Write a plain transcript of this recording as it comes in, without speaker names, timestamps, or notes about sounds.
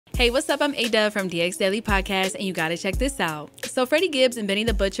Hey, what's up? I'm Ayeeedubb from DX Daily Podcast, and you gotta check this out. So Freddie Gibbs and Benny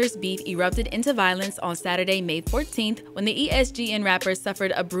the Butcher's beef erupted into violence on Saturday, May 14th, when the ESGN rapper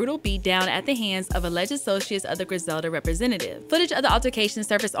suffered a brutal beatdown at the hands of alleged associates of the Griselda representative. Footage of the altercation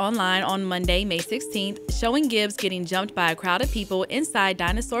surfaced online on Monday, May 16th, showing Gibbs getting jumped by a crowd of people inside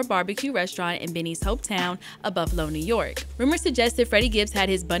Dinosaur Barbecue restaurant in Benny's hometown of Buffalo, New York. Rumors suggested Freddie Gibbs had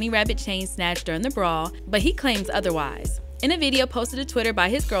his bunny rabbit chain snatched during the brawl, but he claims otherwise. In a video posted to Twitter by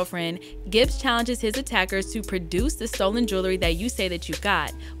his girlfriend, Gibbs challenges his attackers to produce the stolen jewelry that you say that you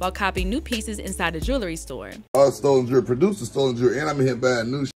got, while copying new pieces inside a jewelry store. All stolen jewelry, produce the stolen jewelry, and I'm in here buying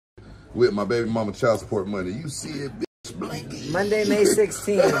new shit with my baby mama child support money. You see it, bitch, blinking. Monday, May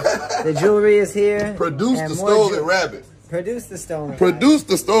 16th. The jewelry is here. Produce the stolen rabbit. Produce the stolen Produce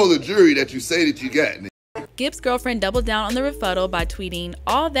the stolen jewelry that you say that you got. Gibbs' girlfriend doubled down on the rebuttal by tweeting,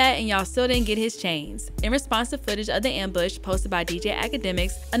 "All that and y'all still didn't get his chains," in response to footage of the ambush posted by DJ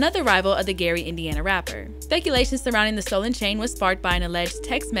Academics, another rival of the Gary, Indiana rapper. Speculation surrounding the stolen chain was sparked by an alleged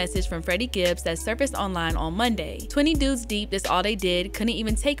text message from Freddie Gibbs that surfaced online on Monday. 20 dudes deep, that's all they did, couldn't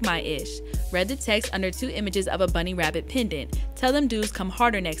even take my ish. Read the text under two images of a bunny rabbit pendant. Tell them dudes come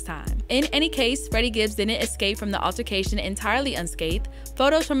harder next time. In any case, Freddie Gibbs didn't escape from the altercation entirely unscathed.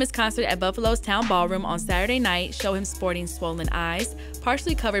 Photos from his concert at Buffalo's Town Ballroom on Saturday night show him sporting swollen eyes,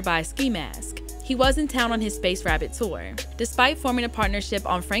 partially covered by a ski mask. He was in town on his Space Rabbit tour. Despite forming a partnership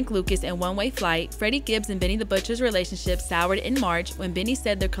on Frank Lucas and One Way Flight, Freddie Gibbs and Benny the Butcher's relationship soured in March when Benny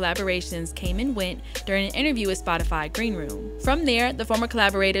said their collaborations came and went during an interview with Spotify Green Room. From there, the former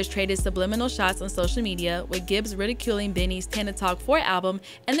collaborators traded subliminal shots on social media, with Gibbs ridiculing Benny's Tana Talk 4 album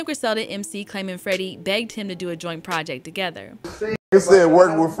and the Griselda MC claiming Freddie begged him to do a joint project together. They said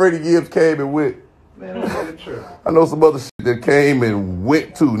working with Freddie Gibbs came and went. I know some other shit that came and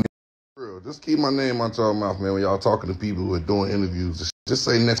went too. Just keep my name out y'all mouth, man, when y'all talking to people who are doing interviews. Just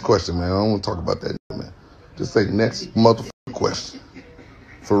say next question, man. I don't want to talk about that, man. Just say next motherfucking question.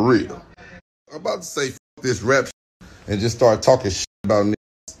 For real. I'm about to say f this rap shit and just start talking shit about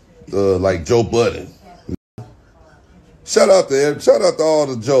niggas like Joe Budden. Shout out to all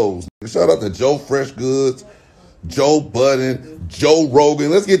the Joes. Shout out to Joe Fresh Goods, Joe Budden, Joe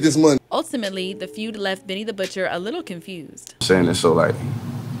Rogan. Let's get this money. Ultimately, the feud left Benny the Butcher a little confused. Saying it, so like,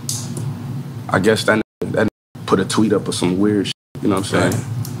 I guess that put a tweet up or some weird shit, you know what I'm saying?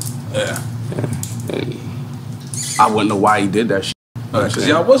 Yeah. And I wouldn't know why he did that shit. Because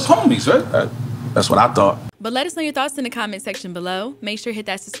y'all was homies, right? That's what I thought. But let us know your thoughts in the comment section below. Make sure to hit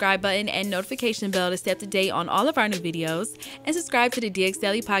that subscribe button and notification bell to stay up to date on all of our new videos. And subscribe to the DX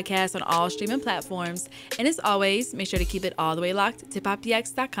Daily Podcast on all streaming platforms. And as always, make sure to keep it all the way locked to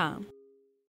HipHopDX.com.